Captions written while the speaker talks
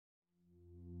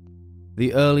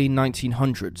The early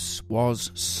 1900s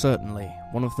was certainly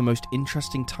one of the most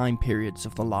interesting time periods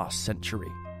of the last century.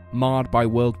 Marred by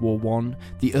World War I,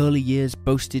 the early years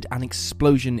boasted an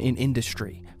explosion in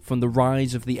industry, from the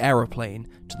rise of the aeroplane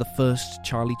to the first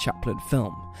Charlie Chaplin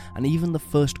film, and even the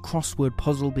first crossword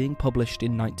puzzle being published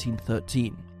in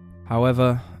 1913.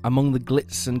 However, among the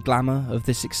glitz and glamour of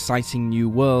this exciting new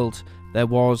world, there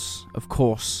was, of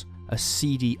course, a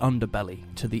seedy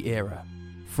underbelly to the era.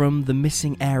 From the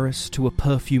missing heiress to a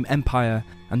perfume empire,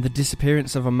 and the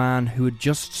disappearance of a man who had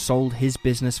just sold his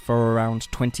business for around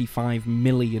 $25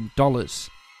 million,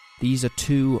 these are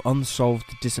two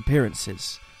unsolved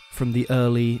disappearances from the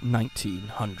early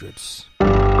 1900s.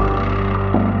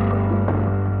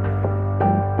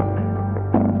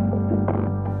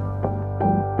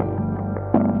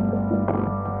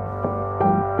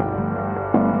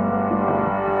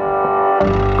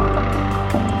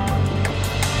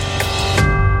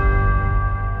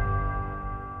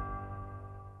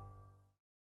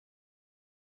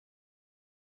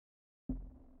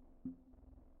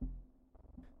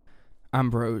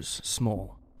 Ambrose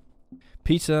Small.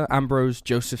 Peter Ambrose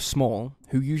Joseph Small,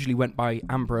 who usually went by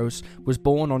Ambrose, was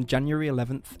born on January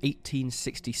 11th,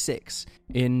 1866,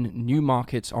 in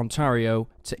Newmarket, Ontario,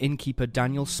 to innkeeper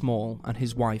Daniel Small and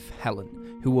his wife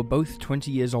Helen, who were both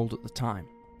 20 years old at the time.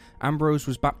 Ambrose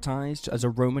was baptized as a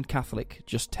Roman Catholic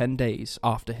just 10 days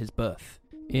after his birth.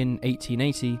 In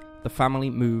 1880, the family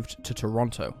moved to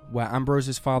Toronto, where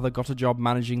Ambrose's father got a job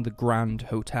managing the Grand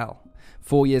Hotel.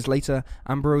 4 years later,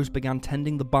 Ambrose began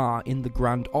tending the bar in the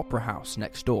Grand Opera House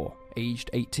next door,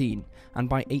 aged 18, and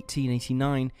by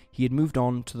 1889 he had moved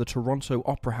on to the Toronto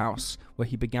Opera House, where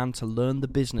he began to learn the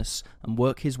business and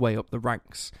work his way up the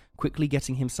ranks, quickly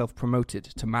getting himself promoted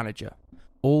to manager.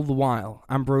 All the while,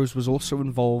 Ambrose was also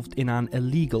involved in an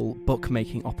illegal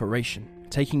bookmaking operation,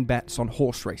 taking bets on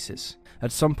horse races.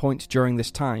 At some point during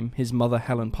this time, his mother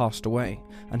Helen passed away,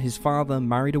 and his father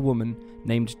married a woman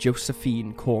named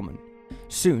Josephine Corman.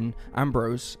 Soon,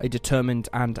 Ambrose, a determined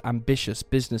and ambitious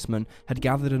businessman, had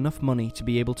gathered enough money to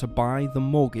be able to buy the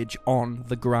mortgage on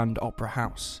the Grand Opera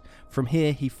House. From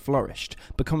here he flourished,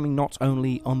 becoming not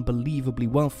only unbelievably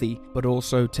wealthy, but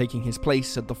also taking his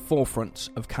place at the forefront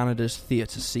of Canada's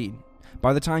theatre scene.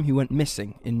 By the time he went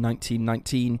missing in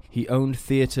 1919, he owned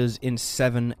theatres in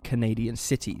 7 Canadian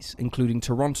cities, including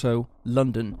Toronto,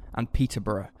 London, and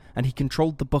Peterborough, and he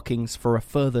controlled the bookings for a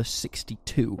further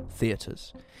 62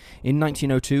 theatres. In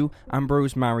 1902,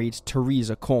 Ambrose married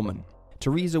Teresa Corman.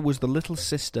 Teresa was the little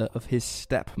sister of his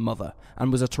stepmother,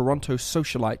 and was a Toronto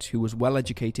socialite who was well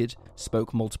educated,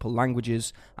 spoke multiple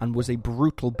languages, and was a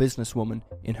brutal businesswoman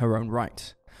in her own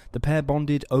right. The pair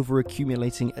bonded over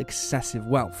accumulating excessive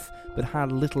wealth, but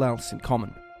had little else in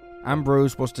common.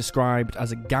 Ambrose was described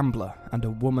as a gambler and a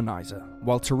womanizer,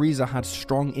 while Teresa had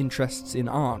strong interests in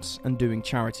art and doing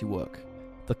charity work.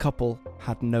 The couple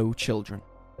had no children.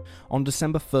 On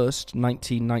December 1st,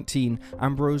 1919,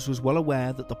 Ambrose was well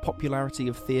aware that the popularity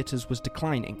of theatres was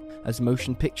declining as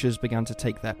motion pictures began to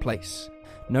take their place.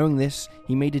 Knowing this,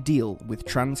 he made a deal with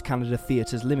Trans-Canada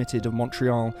Theatres Limited of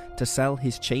Montreal to sell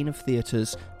his chain of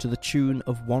theatres to the tune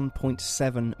of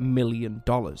 $1.7 million.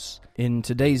 In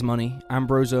today's money,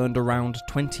 Ambrose earned around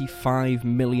 $25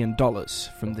 million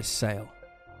from this sale.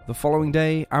 The following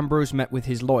day, Ambrose met with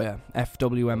his lawyer,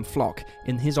 F.W.M. Flock,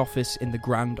 in his office in the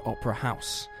Grand Opera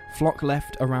House. Flock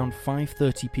left around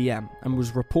 5:30 p.m. and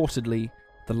was reportedly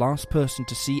the last person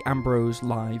to see Ambrose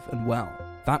live and well.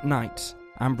 That night,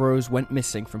 Ambrose went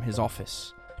missing from his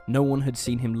office. No one had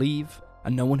seen him leave,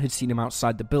 and no one had seen him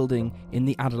outside the building in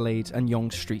the Adelaide and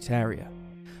Yonge Street area.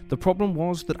 The problem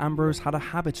was that Ambrose had a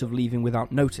habit of leaving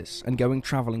without notice and going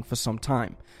travelling for some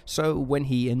time, so when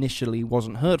he initially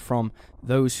wasn't heard from,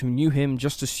 those who knew him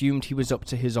just assumed he was up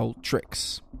to his old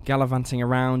tricks, gallivanting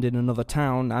around in another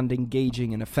town and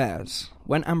engaging in affairs.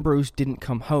 When Ambrose didn't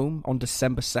come home on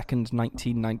December 2nd,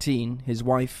 1919, his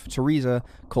wife, Teresa,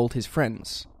 called his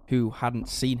friends, who hadn't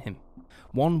seen him.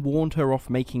 One warned her off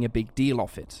making a big deal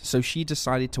of it, so she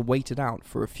decided to wait it out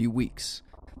for a few weeks.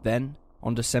 Then,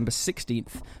 on December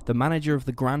 16th, the manager of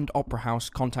the Grand Opera House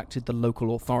contacted the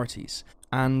local authorities,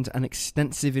 and an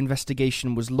extensive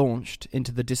investigation was launched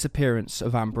into the disappearance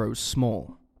of Ambrose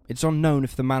Small. It's unknown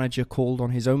if the manager called on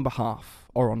his own behalf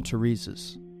or on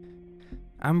Teresa's.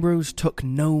 Ambrose took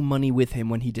no money with him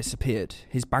when he disappeared.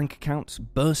 His bank account,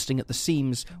 bursting at the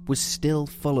seams, was still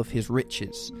full of his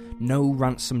riches. No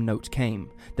ransom note came.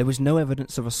 There was no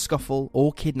evidence of a scuffle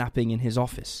or kidnapping in his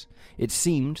office. It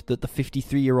seemed that the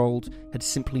 53-year-old had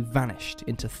simply vanished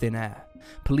into thin air.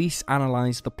 Police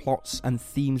analysed the plots and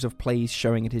themes of plays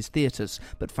showing at his theatres,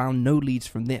 but found no leads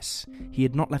from this. He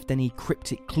had not left any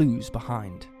cryptic clues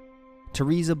behind.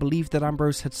 Teresa believed that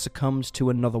Ambrose had succumbed to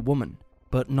another woman,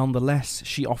 but nonetheless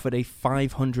she offered a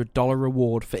 $500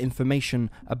 reward for information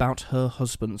about her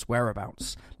husband's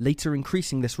whereabouts, later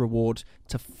increasing this reward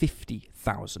to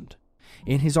 $50,000.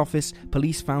 In his office,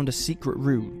 police found a secret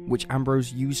room which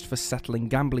Ambrose used for settling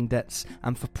gambling debts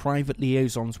and for private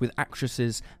liaisons with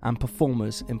actresses and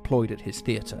performers employed at his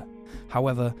theatre.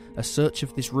 However, a search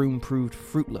of this room proved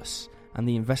fruitless, and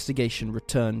the investigation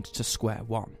returned to square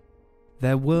one.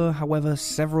 There were, however,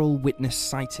 several witness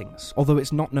sightings, although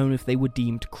it's not known if they were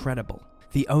deemed credible.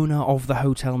 The owner of the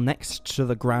hotel next to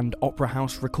the Grand Opera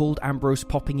House recalled Ambrose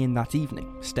popping in that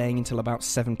evening, staying until about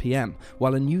 7 p.m,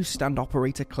 while a newsstand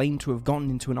operator claimed to have gotten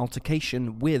into an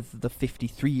altercation with the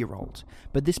 53-year-old.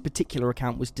 But this particular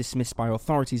account was dismissed by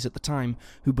authorities at the time,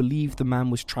 who believed the man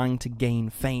was trying to gain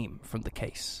fame from the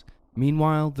case.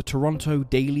 Meanwhile, the Toronto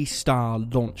Daily Star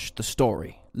launched the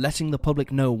story, letting the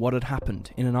public know what had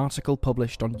happened in an article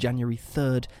published on January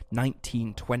 3rd,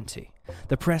 1920.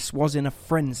 The press was in a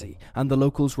frenzy, and the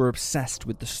locals were obsessed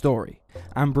with the story.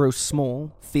 Ambrose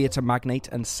Small, theatre magnate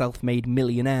and self-made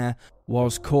millionaire,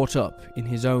 was caught up in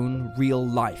his own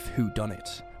real-life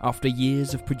whodunit. After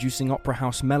years of producing opera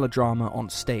house melodrama on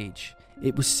stage,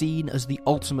 it was seen as the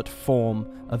ultimate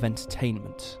form of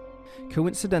entertainment.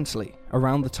 Coincidentally,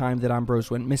 around the time that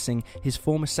Ambrose went missing, his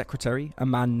former secretary, a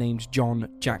man named John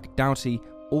Jack Doughty,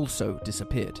 also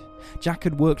disappeared. Jack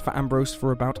had worked for Ambrose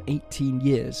for about 18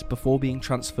 years before being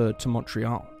transferred to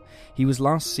Montreal. He was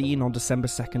last seen on December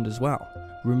 2nd as well,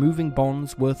 removing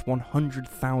bonds worth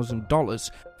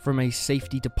 $100,000 from a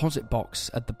safety deposit box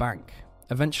at the bank.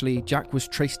 Eventually, Jack was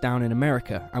traced down in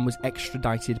America and was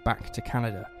extradited back to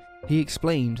Canada. He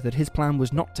explained that his plan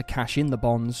was not to cash in the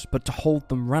bonds, but to hold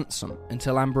them ransom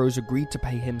until Ambrose agreed to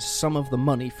pay him some of the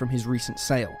money from his recent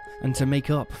sale, and to make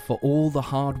up for all the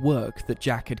hard work that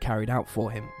Jack had carried out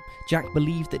for him. Jack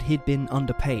believed that he'd been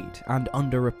underpaid and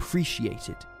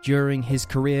underappreciated during his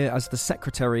career as the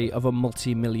secretary of a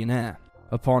multi-millionaire.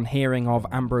 Upon hearing of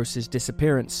Ambrose's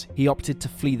disappearance, he opted to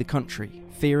flee the country,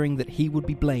 fearing that he would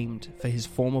be blamed for his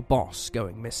former boss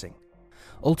going missing.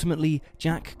 Ultimately,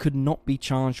 Jack could not be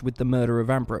charged with the murder of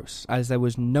Ambrose, as there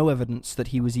was no evidence that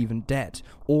he was even dead,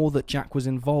 or that Jack was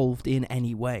involved in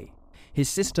any way. His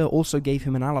sister also gave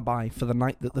him an alibi for the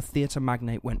night that the theatre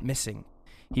magnate went missing.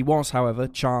 He was, however,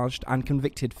 charged and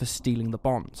convicted for stealing the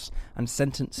bonds, and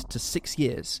sentenced to 6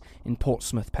 years in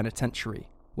Portsmouth Penitentiary,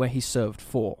 where he served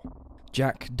 4.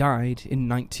 Jack died in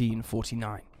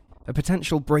 1949. A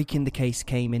potential break in the case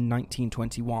came in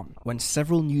 1921, when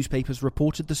several newspapers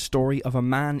reported the story of a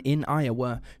man in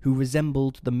Iowa who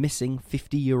resembled the missing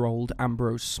 50-year-old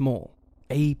Ambrose Small.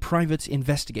 A private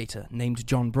investigator named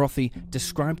John Brothy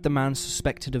described the man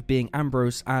suspected of being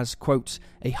Ambrose as, quote,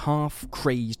 a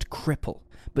half-crazed cripple,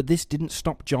 but this didn't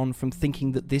stop John from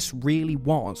thinking that this really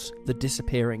was the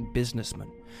disappearing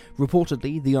businessman.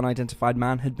 Reportedly, the unidentified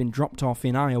man had been dropped off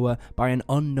in Iowa by an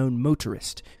unknown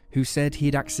motorist who said he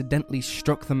had accidentally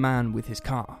struck the man with his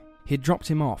car. He had dropped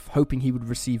him off, hoping he would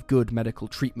receive good medical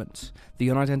treatment. The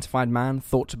unidentified man,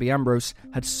 thought to be Ambrose,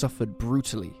 had suffered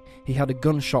brutally. He had a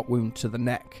gunshot wound to the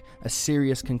neck, a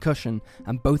serious concussion,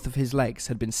 and both of his legs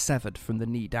had been severed from the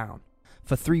knee down.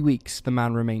 For 3 weeks, the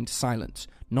man remained silent,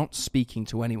 not speaking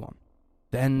to anyone.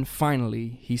 Then,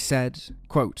 finally, he said,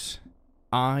 quote,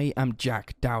 I am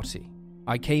Jack Doughty.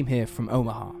 I came here from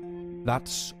Omaha.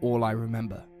 That's all I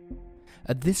remember.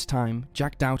 At this time,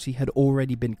 Jack Doughty had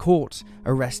already been caught,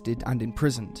 arrested, and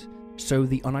imprisoned, so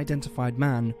the unidentified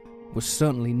man was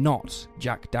certainly not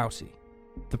Jack Doughty.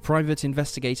 The private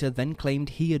investigator then claimed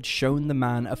he had shown the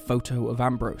man a photo of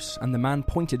Ambrose, and the man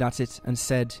pointed at it and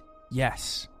said,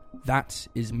 yes, that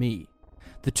is me.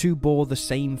 The two bore the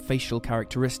same facial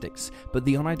characteristics, but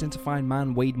the unidentified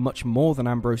man weighed much more than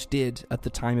Ambrose did at the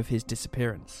time of his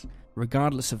disappearance.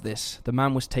 Regardless of this, the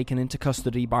man was taken into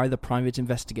custody by the private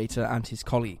investigator and his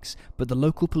colleagues, but the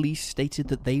local police stated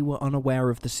that they were unaware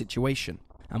of the situation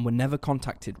and were never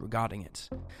contacted regarding it.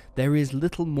 There is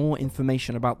little more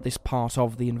information about this part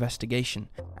of the investigation,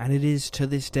 and it is to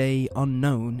this day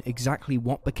unknown exactly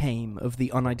what became of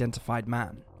the unidentified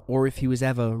man, or if he was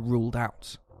ever ruled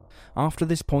out. After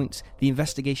this point, the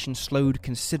investigation slowed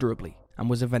considerably and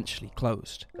was eventually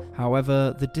closed.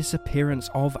 However, the disappearance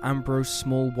of Ambrose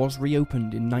Small was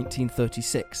reopened in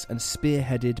 1936 and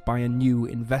spearheaded by a new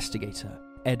investigator,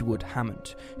 Edward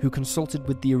Hammond, who consulted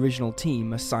with the original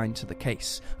team assigned to the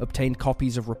case, obtained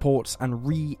copies of reports, and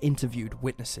re-interviewed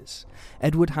witnesses.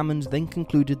 Edward Hammond then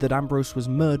concluded that Ambrose was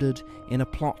murdered in a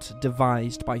plot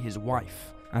devised by his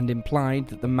wife, and implied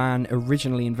that the man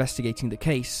originally investigating the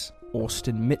case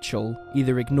Austin Mitchell,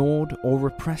 either ignored or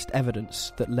repressed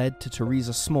evidence that led to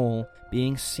Teresa Small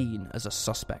being seen as a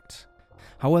suspect.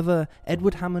 However,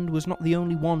 Edward Hammond was not the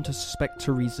only one to suspect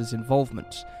Teresa's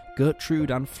involvement. Gertrude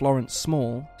and Florence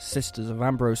Small, sisters of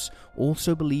Ambrose,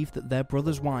 also believed that their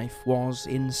brother's wife was,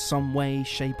 in some way,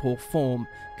 shape or form,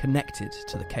 connected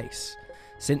to the case.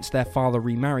 Since their father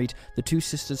remarried, the two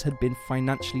sisters had been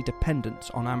financially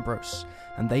dependent on Ambrose,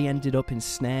 and they ended up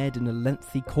ensnared in a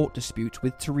lengthy court dispute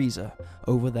with Teresa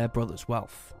over their brother's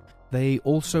wealth. They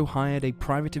also hired a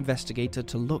private investigator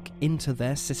to look into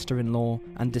their sister-in-law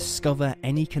and discover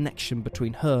any connection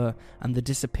between her and the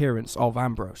disappearance of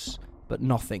Ambrose, but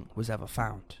nothing was ever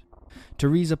found.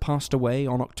 Teresa passed away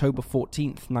on October 14,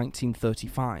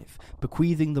 1935,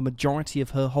 bequeathing the majority of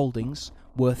her holdings,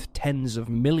 worth tens of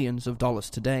millions of dollars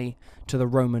today, to the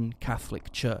Roman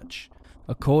Catholic Church.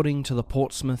 According to the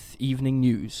Portsmouth Evening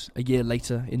News, a year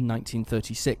later, in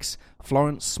 1936,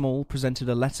 Florence Small presented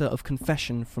a letter of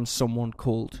confession from someone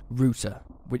called Ruta,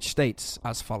 which states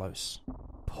as follows: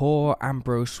 "Poor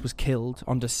Ambrose was killed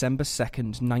on December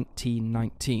 2nd,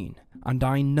 1919, and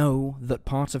I know that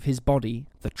part of his body,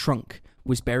 the trunk,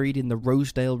 was buried in the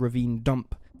Rosedale Ravine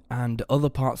dump, and other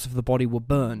parts of the body were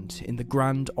burned in the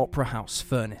Grand Opera House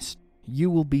furnace. You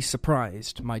will be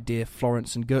surprised, my dear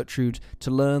Florence and Gertrude,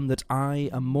 to learn that I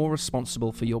am more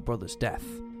responsible for your brother's death.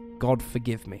 God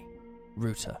forgive me.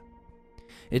 Ruta."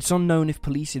 It's unknown if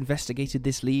police investigated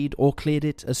this lead or cleared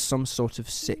it as some sort of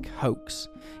sick hoax.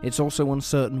 It's also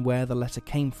uncertain where the letter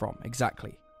came from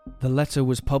exactly. The letter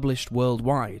was published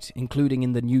worldwide, including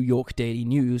in the New York Daily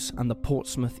News and the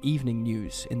Portsmouth Evening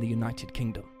News in the United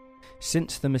Kingdom.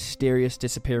 Since the mysterious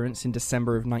disappearance in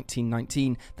December of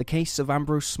 1919, the case of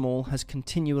Ambrose Small has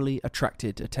continually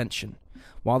attracted attention.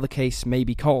 While the case may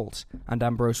be cold, and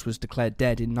Ambrose was declared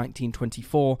dead in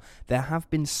 1924, there have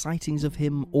been sightings of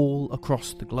him all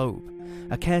across the globe.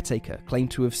 A caretaker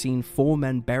claimed to have seen 4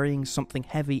 men burying something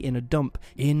heavy in a dump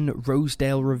in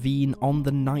Rosedale Ravine on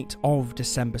the night of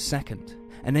December 2nd.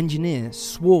 An engineer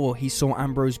swore he saw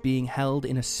Ambrose being held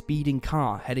in a speeding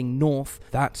car heading north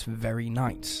that very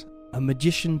night. A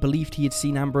magician believed he had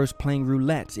seen Ambrose playing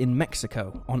roulette in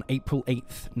Mexico on April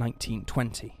 8th,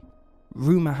 1920.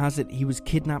 Rumour has it he was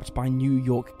kidnapped by New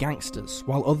York gangsters,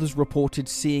 while others reported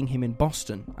seeing him in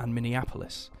Boston and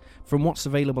Minneapolis. From what's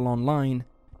available online,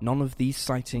 none of these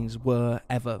sightings were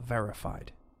ever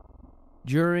verified.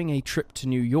 During a trip to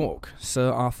New York,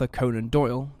 Sir Arthur Conan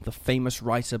Doyle, the famous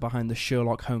writer behind the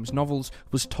Sherlock Holmes novels,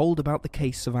 was told about the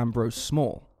case of Ambrose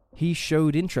Small. He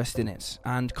showed interest in it,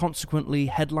 and consequently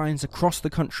headlines across the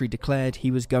country declared he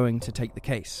was going to take the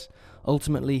case.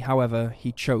 Ultimately, however,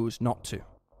 he chose not to.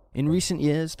 In recent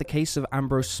years, the case of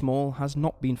Ambrose Small has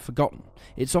not been forgotten.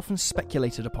 It's often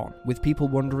speculated upon, with people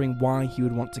wondering why he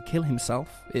would want to kill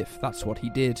himself, if that's what he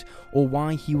did, or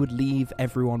why he would leave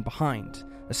everyone behind,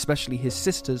 especially his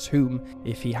sisters whom,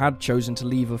 if he had chosen to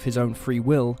leave of his own free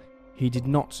will, he did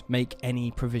not make any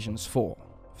provisions for.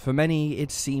 For many,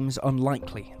 it seems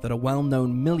unlikely that a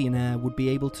well-known millionaire would be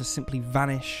able to simply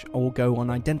vanish or go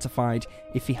unidentified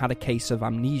if he had a case of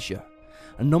amnesia.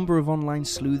 A number of online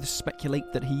sleuths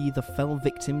speculate that he either fell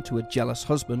victim to a jealous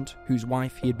husband, whose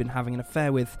wife he had been having an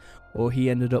affair with, or he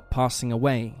ended up passing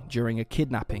away during a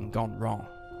kidnapping gone wrong.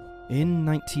 In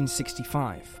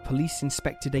 1965, police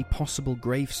inspected a possible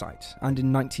gravesite, and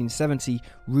in 1970,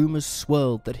 rumours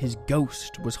swirled that his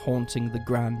ghost was haunting the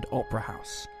Grand Opera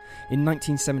House. In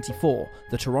 1974,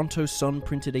 the Toronto Sun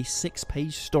printed a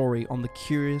 6-page story on the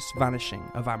curious vanishing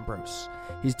of Ambrose.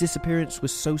 His disappearance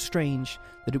was so strange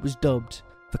that it was dubbed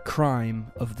the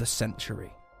crime of the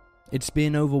century. It's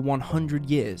been over 100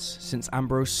 years since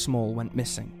Ambrose Small went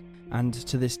missing, and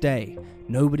to this day,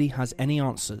 nobody has any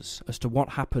answers as to what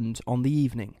happened on the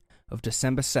evening of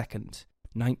December 2nd,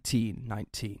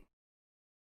 1919.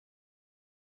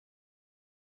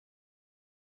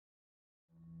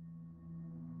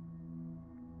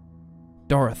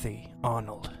 Dorothy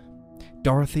Arnold.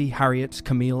 Dorothy Harriet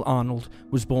Camille Arnold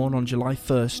was born on July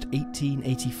 1st,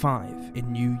 1885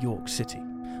 in New York City.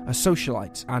 A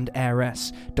socialite and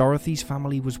heiress, Dorothy's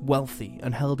family was wealthy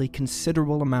and held a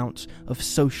considerable amount of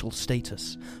social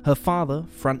status. Her father,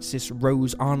 Francis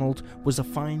Rose Arnold, was a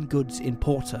fine goods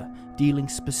importer, dealing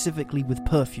specifically with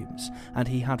perfumes, and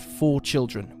he had 4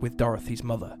 children with Dorothy's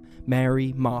mother,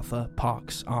 Mary Martha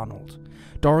Parks Arnold.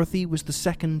 Dorothy was the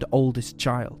second oldest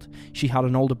child. She had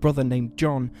an older brother named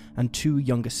John and 2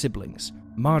 younger siblings,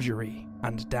 Marjorie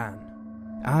and Dan.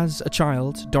 As a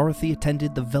child, Dorothy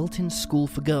attended the Velton School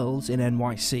for Girls in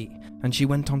NYC. and she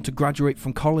went on to graduate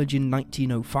from college in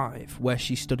 1905, where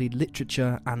she studied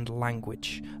literature and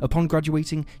language. Upon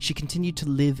graduating, she continued to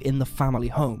live in the family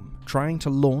home, trying to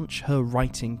launch her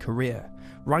writing career.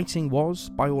 Writing was,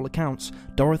 by all accounts,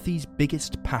 Dorothy's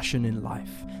biggest passion in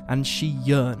life, and she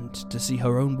yearned to see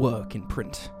her own work in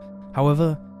print.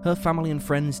 However, her family and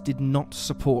friends did not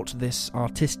support this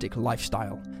artistic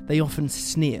lifestyle. They often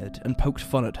sneered and poked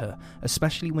fun at her,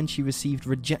 especially when she received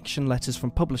rejection letters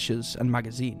from publishers and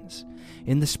magazines.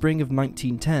 In the spring of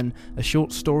 1910, a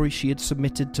short story she had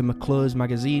submitted to McClure's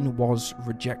magazine was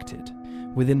rejected.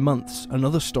 Within months,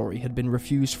 another story had been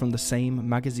refused from the same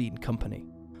magazine company.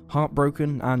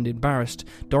 Heartbroken and embarrassed,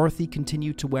 Dorothy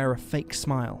continued to wear a fake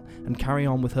smile and carry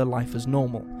on with her life as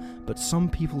normal, but some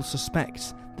people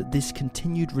suspect that this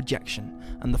continued rejection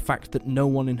and the fact that no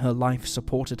one in her life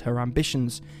supported her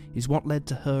ambitions is what led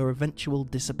to her eventual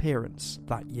disappearance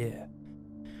that year.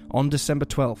 On December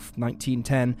 12,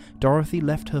 1910, Dorothy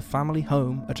left her family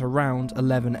home at around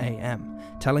 11 a.m.,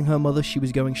 telling her mother she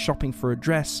was going shopping for a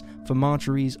dress for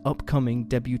Marjorie's upcoming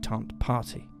debutante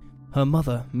party. Her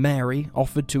mother, Mary,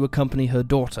 offered to accompany her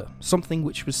daughter, something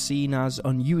which was seen as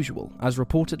unusual, as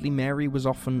reportedly Mary was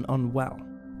often unwell.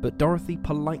 But Dorothy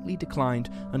politely declined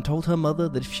and told her mother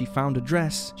that if she found a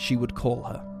dress, she would call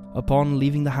her. Upon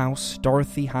leaving the house,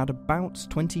 Dorothy had about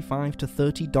 $25 to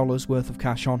 $30 worth of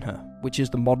cash on her, which is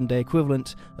the modern-day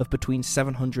equivalent of between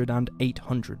 $700 and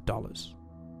 $800.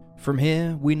 From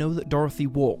here, we know that Dorothy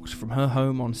walked from her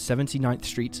home on 79th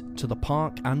Street to the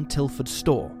Park and Tilford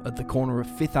store at the corner of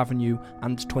 5th Avenue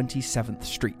and 27th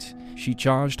Street. She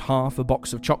charged half a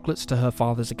box of chocolates to her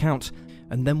father's account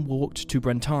and then walked to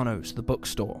Brentano's, the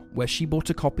bookstore, where she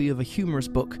bought a copy of a humorous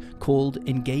book called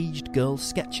Engaged Girl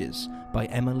Sketches by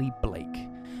Emily Blake.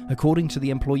 According to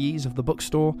the employees of the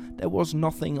bookstore, there was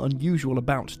nothing unusual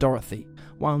about Dorothy.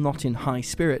 While not in high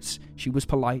spirits, she was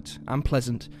polite and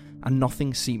pleasant, and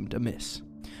nothing seemed amiss.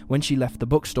 When she left the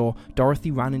bookstore,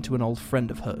 Dorothy ran into an old friend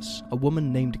of hers, a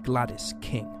woman named Gladys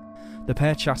King. The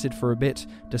pair chatted for a bit,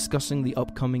 discussing the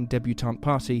upcoming debutante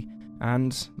party,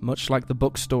 and, much like the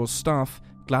bookstore's staff,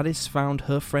 Gladys found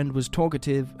her friend was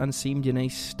talkative and seemed in a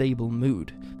stable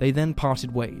mood. They then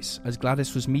parted ways, as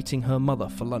Gladys was meeting her mother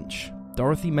for lunch.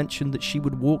 Dorothy mentioned that she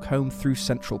would walk home through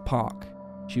Central Park.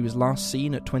 She was last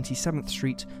seen at 27th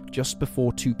Street just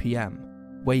before 2 p.m,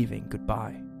 waving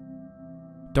goodbye.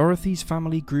 Dorothy's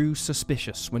family grew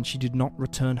suspicious when she did not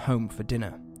return home for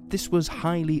dinner. This was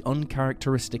highly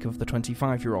uncharacteristic of the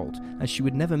 25-year-old, as she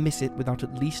would never miss it without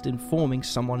at least informing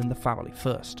someone in the family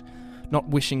first. Not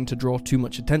wishing to draw too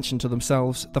much attention to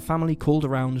themselves, the family called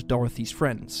around Dorothy's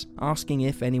friends, asking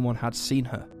if anyone had seen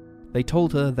her. They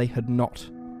told her they had not.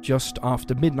 Just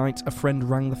after midnight, a friend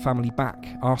rang the family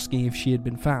back, asking if she had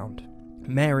been found.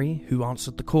 Mary, who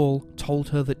answered the call, told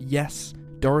her that yes,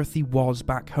 Dorothy was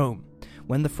back home.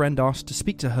 When the friend asked to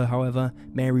speak to her, however,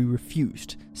 Mary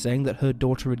refused, saying that her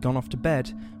daughter had gone off to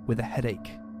bed with a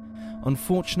headache.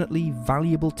 Unfortunately,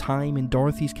 valuable time in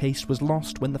Dorothy's case was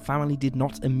lost when the family did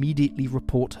not immediately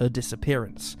report her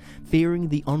disappearance. Fearing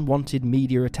the unwanted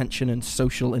media attention and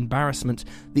social embarrassment,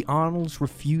 the Arnolds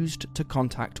refused to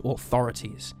contact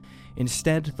authorities.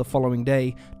 Instead, the following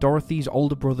day, Dorothy's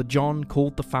older brother John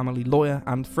called the family lawyer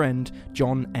and friend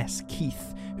John S.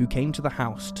 Keith, who came to the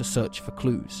house to search for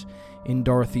clues. In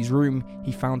Dorothy's room,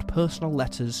 he found personal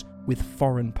letters with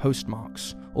foreign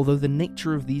postmarks, although the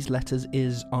nature of these letters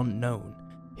is unknown.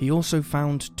 He also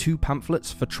found 2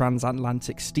 pamphlets for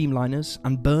transatlantic steamliners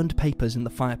and burned papers in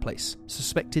the fireplace,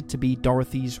 suspected to be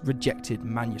Dorothy's rejected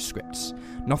manuscripts.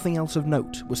 Nothing else of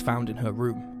note was found in her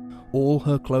room. All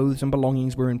her clothes and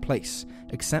belongings were in place,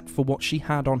 except for what she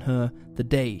had on her the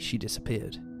day she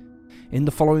disappeared. In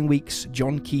the following weeks,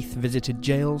 John Keith visited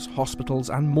jails, hospitals,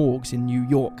 and morgues in New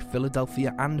York,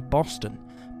 Philadelphia, and Boston,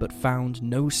 but found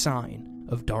no sign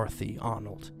of Dorothy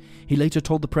Arnold. He later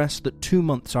told the press that 2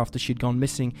 months after she'd gone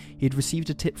missing, he had received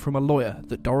a tip from a lawyer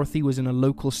that Dorothy was in a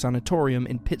local sanatorium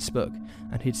in Pittsburgh,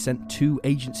 and he'd sent 2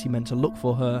 agency men to look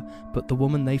for her, but the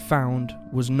woman they found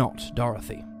was not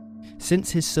Dorothy.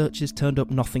 Since his searches turned up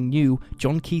nothing new,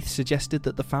 John Keith suggested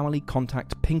that the family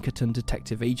contact Pinkerton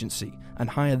Detective Agency and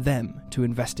hire them to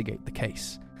investigate the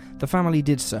case. The family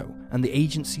did so, and the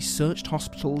agency searched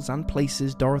hospitals and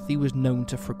places Dorothy was known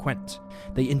to frequent.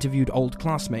 They interviewed old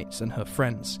classmates and her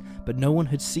friends, but no one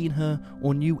had seen her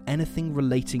or knew anything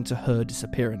relating to her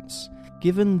disappearance.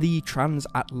 Given the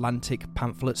transatlantic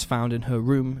pamphlets found in her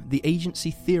room, the agency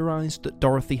theorized that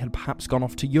Dorothy had perhaps gone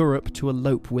off to Europe to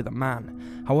elope with a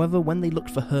man. However, when they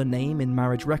looked for her name in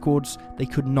marriage records, they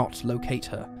could not locate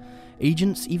her.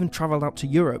 Agents even travelled out to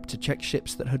Europe to check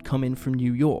ships that had come in from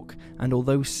New York, and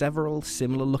although several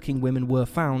similar-looking women were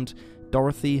found,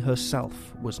 Dorothy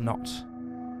herself was not.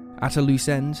 At a loose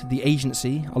end, the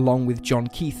agency, along with John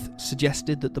Keith,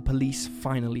 suggested that the police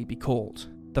finally be called.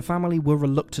 The family were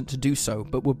reluctant to do so,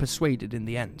 but were persuaded in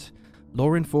the end.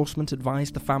 Law enforcement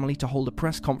advised the family to hold a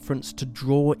press conference to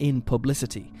draw in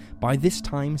publicity. By this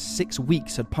time, 6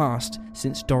 weeks had passed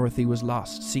since Dorothy was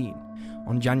last seen.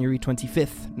 On January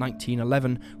 25,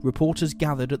 1911, reporters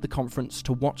gathered at the conference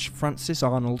to watch Francis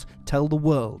Arnold tell the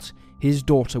world his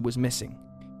daughter was missing.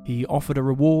 He offered a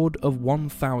reward of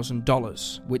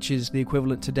 $1,000, which is the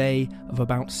equivalent today of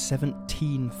about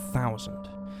 $17,000.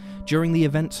 During the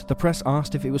event, the press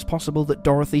asked if it was possible that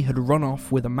Dorothy had run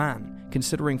off with a man,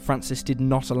 considering Francis did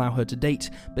not allow her to date,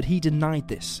 but he denied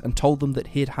this and told them that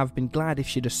he'd have been glad if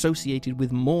she'd associated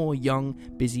with more young,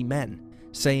 busy men,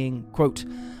 saying, quote,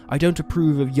 "I don't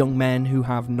approve of young men who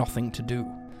have nothing to do."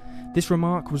 This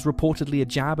remark was reportedly a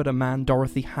jab at a man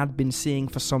Dorothy had been seeing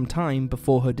for some time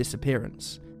before her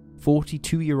disappearance.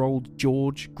 42-year-old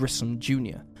George Grissom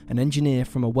Jr., an engineer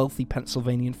from a wealthy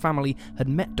Pennsylvanian family, had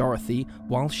met Dorothy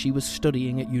while she was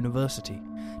studying at university.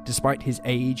 Despite his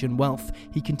age and wealth,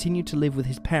 he continued to live with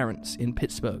his parents in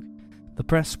Pittsburgh. The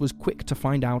press was quick to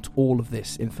find out all of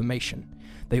this information.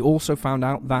 They also found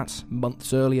out that,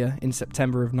 months earlier, in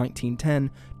September of 1910,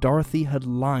 Dorothy had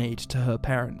lied to her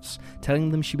parents,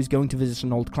 telling them she was going to visit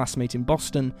an old classmate in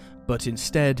Boston, but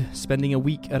instead spending a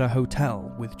week at a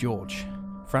hotel with George.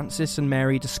 Francis and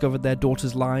Mary discovered their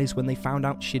daughter's lies when they found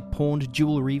out she'd pawned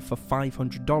jewellery for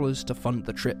 $500 to fund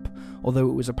the trip, although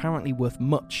it was apparently worth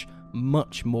much,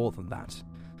 much more than that.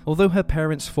 Although her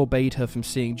parents forbade her from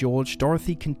seeing George,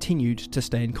 Dorothy continued to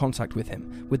stay in contact with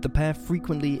him, with the pair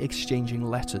frequently exchanging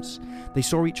letters. They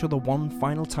saw each other one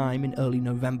final time in early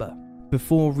November.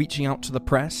 Before reaching out to the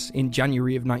press, in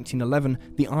January of 1911,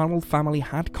 the Arnold family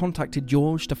had contacted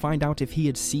George to find out if he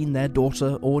had seen their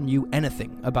daughter or knew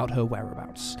anything about her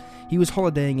whereabouts. He was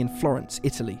holidaying in Florence,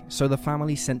 Italy, so the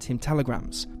family sent him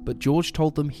telegrams, but George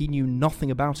told them he knew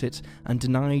nothing about it and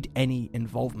denied any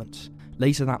involvement.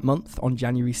 Later that month, on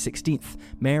January 16th,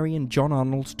 Mary and John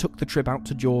Arnold took the trip out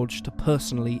to George to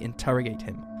personally interrogate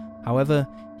him. However,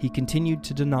 he continued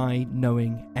to deny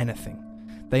knowing anything.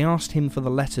 They asked him for the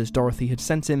letters Dorothy had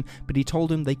sent him, but he told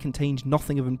them they contained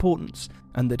nothing of importance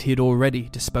and that he had already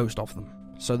disposed of them.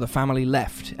 So the family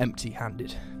left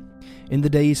empty-handed. In the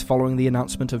days following the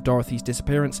announcement of Dorothy's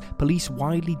disappearance, police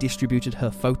widely distributed her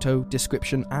photo,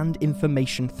 description, and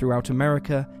information throughout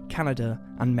America, Canada,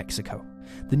 and Mexico.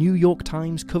 The New York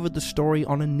Times covered the story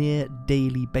on a near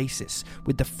daily basis,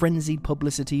 with the frenzied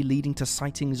publicity leading to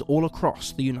sightings all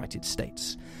across the United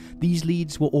States. These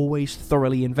leads were always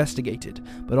thoroughly investigated,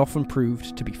 but often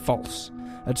proved to be false.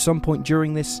 At some point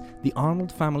during this, the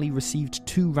Arnold family received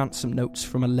 2 ransom notes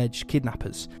from alleged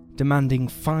kidnappers, demanding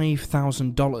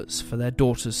 $5,000 for their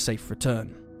daughter's safe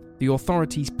return. The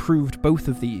authorities proved both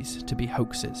of these to be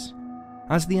hoaxes.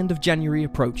 As the end of January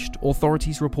approached,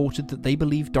 authorities reported that they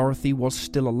believed Dorothy was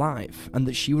still alive and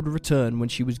that she would return when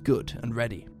she was good and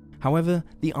ready. However,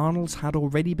 the Arnolds had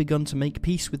already begun to make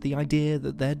peace with the idea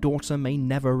that their daughter may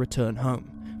never return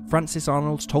home. Francis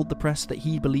Arnold told the press that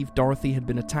he believed Dorothy had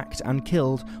been attacked and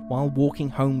killed while walking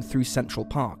home through Central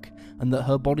Park, and that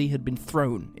her body had been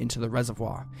thrown into the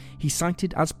reservoir. He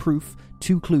cited as proof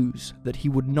 2 clues that he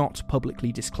would not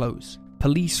publicly disclose.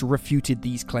 Police refuted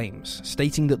these claims,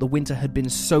 stating that the winter had been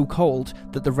so cold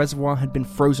that the reservoir had been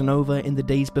frozen over in the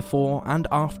days before and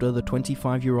after the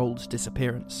 25-year-old's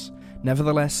disappearance.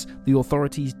 Nevertheless, the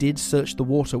authorities did search the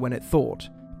water when it thawed,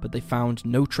 but they found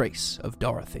no trace of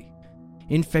Dorothy.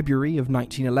 In February of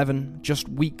 1911, just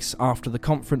weeks after the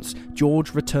conference,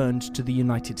 George returned to the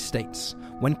United States.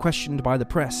 When questioned by the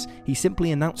press, he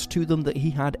simply announced to them that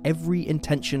he had every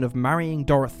intention of marrying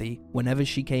Dorothy whenever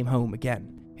she came home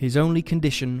again. His only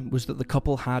condition was that the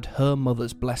couple had her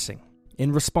mother's blessing.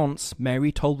 In response,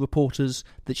 Mary told reporters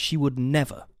that she would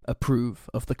never approve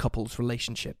of the couple's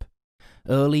relationship.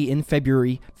 Early in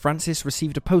February, Francis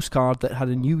received a postcard that had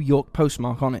a New York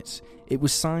postmark on it. It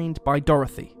was signed by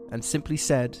Dorothy and simply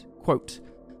said, quote,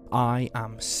 "I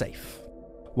am safe."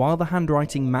 While the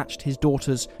handwriting matched his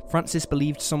daughter's, Francis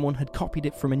believed someone had copied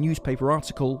it from a newspaper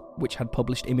article, which had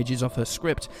published images of her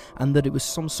script, and that it was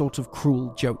some sort of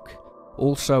cruel joke.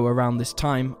 Also around this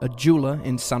time, a jeweler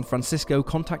in San Francisco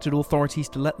contacted authorities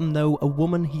to let them know a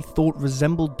woman he thought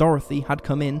resembled Dorothy had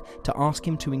come in to ask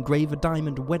him to engrave a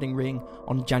diamond wedding ring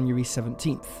on January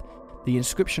 17th. The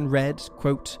inscription read,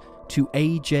 quote, "To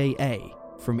AJA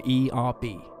from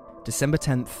ERB, December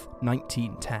 10th,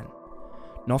 1910.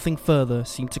 Nothing further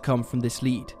seemed to come from this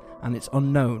lead, and it's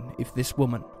unknown if this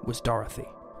woman was Dorothy.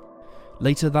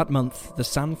 Later that month, the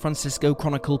San Francisco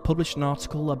Chronicle published an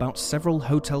article about several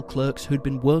hotel clerks who'd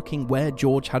been working where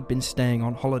George had been staying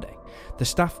on holiday. The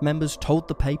staff members told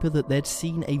the paper that they'd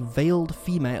seen a veiled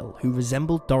female who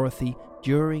resembled Dorothy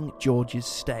during George's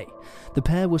stay. The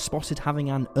pair were spotted having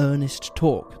an earnest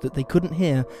talk that they couldn't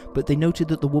hear, but they noted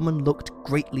that the woman looked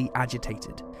greatly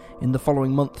agitated. In the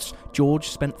following months, George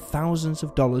spent thousands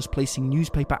of dollars placing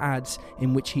newspaper ads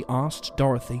in which he asked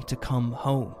Dorothy to come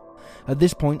home. At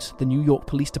this point, the New York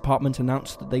Police Department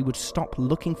announced that they would stop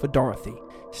looking for Dorothy,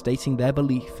 stating their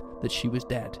belief that she was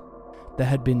dead. There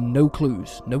had been no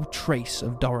clues, no trace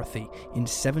of Dorothy in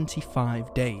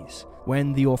 75 days.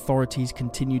 When the authorities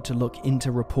continued to look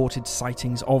into reported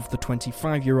sightings of the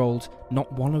 25-year-old,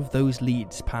 not one of those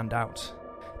leads panned out.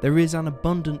 There is an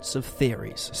abundance of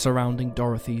theories surrounding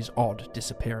Dorothy's odd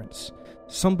disappearance.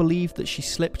 Some believe that she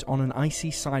slipped on an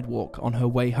icy sidewalk on her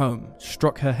way home,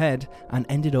 struck her head, and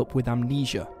ended up with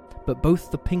amnesia. But both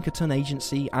the Pinkerton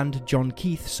Agency and John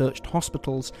Keith searched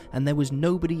hospitals, and there was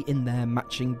nobody in there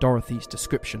matching Dorothy's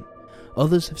description.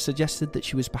 Others have suggested that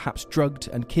she was perhaps drugged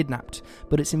and kidnapped,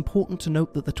 but it's important to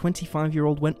note that the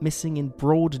 25-year-old went missing in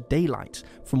broad daylight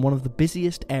from one of the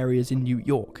busiest areas in New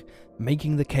York,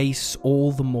 making the case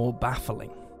all the more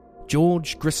baffling.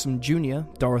 George Grissom Jr.,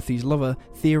 Dorothy's lover,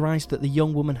 theorized that the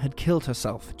young woman had killed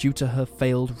herself due to her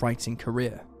failed writing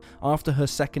career. After her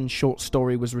second short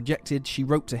story was rejected, she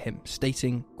wrote to him,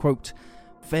 stating, quote,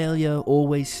 "Failure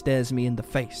always stares me in the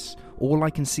face. All I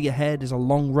can see ahead is a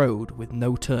long road with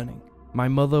no turning. My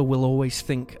mother will always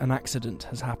think an accident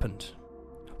has happened."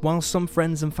 While some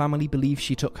friends and family believe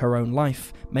she took her own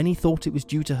life, many thought it was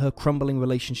due to her crumbling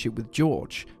relationship with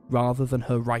George, rather than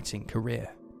her writing career.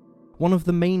 One of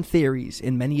the main theories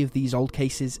in many of these old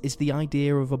cases is the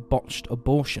idea of a botched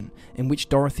abortion, in which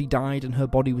Dorothy died and her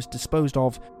body was disposed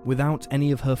of without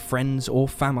any of her friends or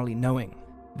family knowing.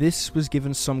 This was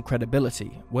given some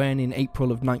credibility when, in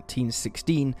April of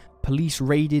 1916, police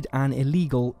raided an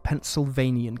illegal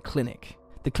Pennsylvanian clinic.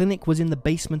 The clinic was in the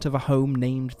basement of a home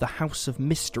named the House of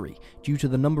Mystery due to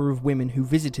the number of women who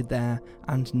visited there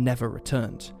and never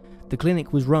returned. The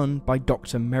clinic was run by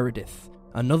Dr. Meredith.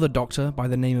 Another doctor by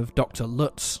the name of Dr.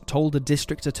 Lutz told a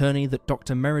district attorney that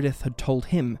Dr. Meredith had told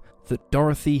him that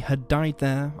Dorothy had died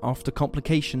there after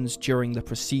complications during the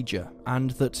procedure, and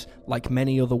that, like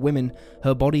many other women,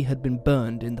 her body had been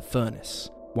burned in the furnace.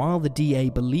 While the DA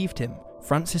believed him,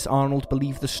 Francis Arnold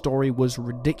believed the story was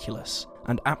ridiculous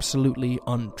and absolutely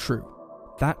untrue.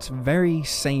 That very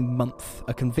same month,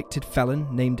 a convicted felon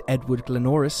named Edward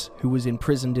Glenoris, who was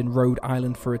imprisoned in Rhode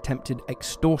Island for attempted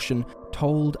extortion,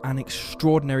 told an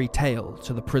extraordinary tale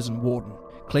to the prison warden,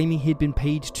 claiming he'd been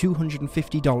paid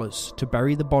 $250 to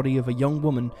bury the body of a young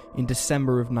woman in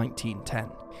December of 1910.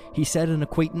 He said an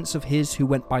acquaintance of his who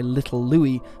went by Little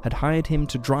Louie had hired him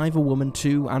to drive a woman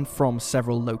to and from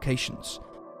several locations.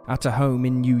 At a home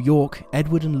in New York,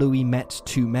 Edward and Louie met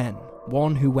two men,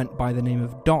 one who went by the name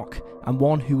of Doc and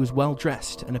one who was well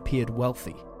dressed and appeared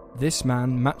wealthy. This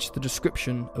man matched the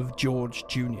description of George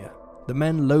Jr. The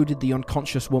men loaded the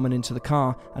unconscious woman into the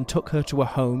car and took her to a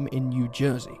home in New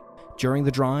Jersey. During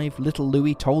the drive, Little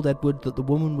Louie told Edward that the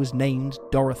woman was named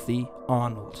Dorothy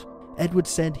Arnold. Edward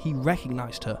said he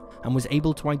recognized her and was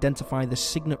able to identify the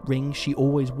signet ring she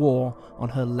always wore on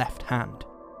her left hand.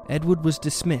 Edward was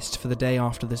dismissed for the day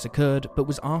after this occurred, but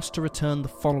was asked to return the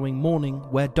following morning,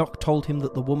 where Doc told him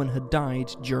that the woman had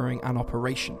died during an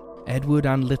operation. Edward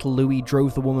and Little Louie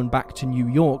drove the woman back to New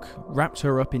York, wrapped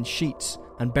her up in sheets,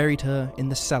 and buried her in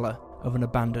the cellar of an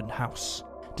abandoned house.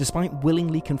 Despite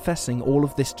willingly confessing all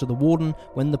of this to the warden,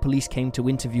 when the police came to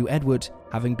interview Edward,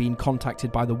 having been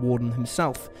contacted by the warden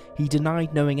himself, he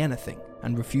denied knowing anything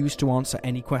and refused to answer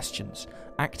any questions,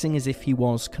 acting as if he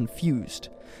was confused.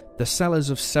 The cellars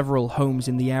of several homes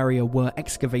in the area were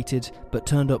excavated, but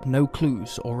turned up no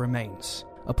clues or remains.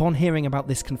 Upon hearing about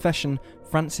this confession,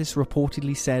 Francis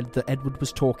reportedly said that Edward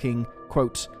was talking,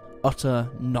 quote, utter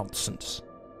nonsense.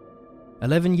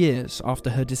 11 years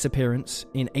after her disappearance,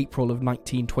 in April of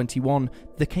 1921,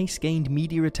 the case gained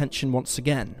media attention once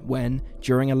again when,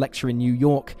 during a lecture in New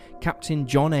York, Captain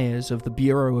John Ayers of the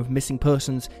Bureau of Missing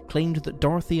Persons claimed that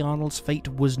Dorothy Arnold's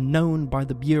fate was known by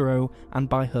the Bureau and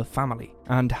by her family,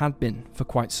 and had been for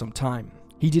quite some time.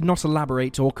 He did not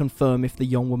elaborate or confirm if the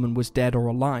young woman was dead or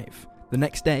alive. The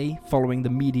next day, following the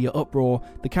media uproar,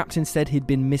 the captain said he'd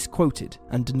been misquoted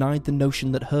and denied the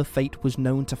notion that her fate was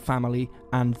known to family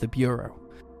and the Bureau.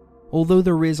 Although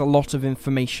there is a lot of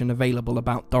information available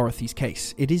about Dorothy's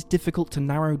case, it is difficult to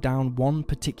narrow down one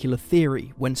particular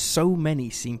theory when so many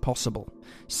seem possible.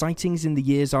 Sightings in the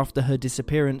years after her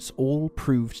disappearance all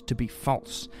proved to be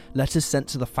false. Letters sent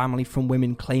to the family from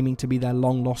women claiming to be their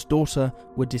long-lost daughter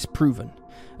were disproven.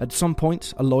 At some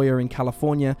point, a lawyer in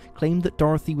California claimed that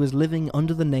Dorothy was living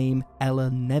under the name Ella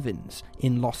Nevins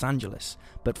in Los Angeles,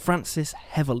 but Francis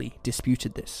heavily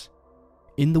disputed this.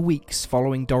 In the weeks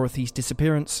following Dorothy's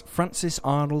disappearance, Francis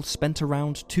Arnold spent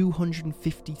around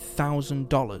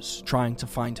 $250,000 trying to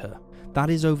find her. That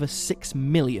is over $6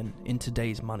 million in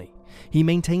today's money. He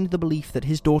maintained the belief that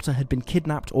his daughter had been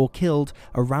kidnapped or killed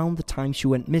around the time she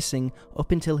went missing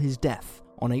up until his death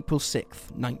on April 6,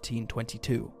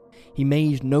 1922. He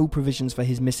made no provisions for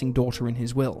his missing daughter in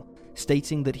his will,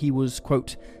 stating that he was,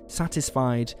 quote,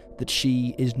 satisfied that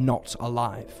she is not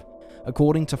alive.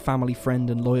 According to family friend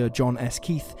and lawyer John S.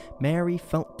 Keith, Mary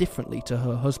felt differently to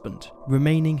her husband,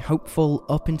 remaining hopeful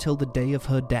up until the day of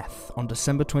her death on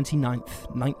December 29,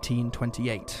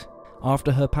 1928.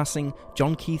 After her passing,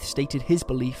 John Keith stated his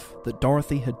belief that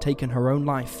Dorothy had taken her own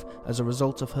life as a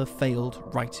result of her failed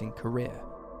writing career.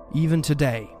 Even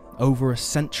today, over a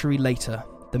century later,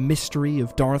 the mystery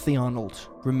of Dorothy Arnold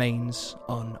remains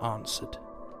unanswered.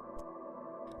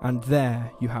 And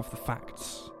there you have the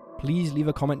facts. Please leave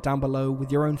a comment down below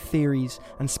with your own theories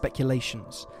and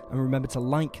speculations, and remember to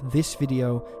like this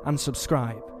video and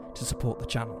subscribe to support the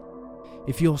channel.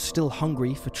 If you're still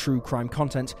hungry for true crime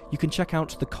content, you can check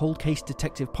out the Cold Case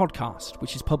Detective podcast,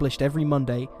 which is published every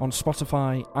Monday on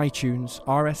Spotify, iTunes,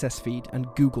 RSS feed,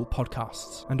 and Google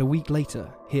Podcasts, and a week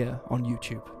later here on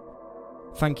YouTube.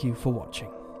 Thank you for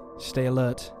watching. Stay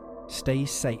alert, stay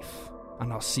safe,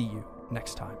 and I'll see you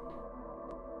next time.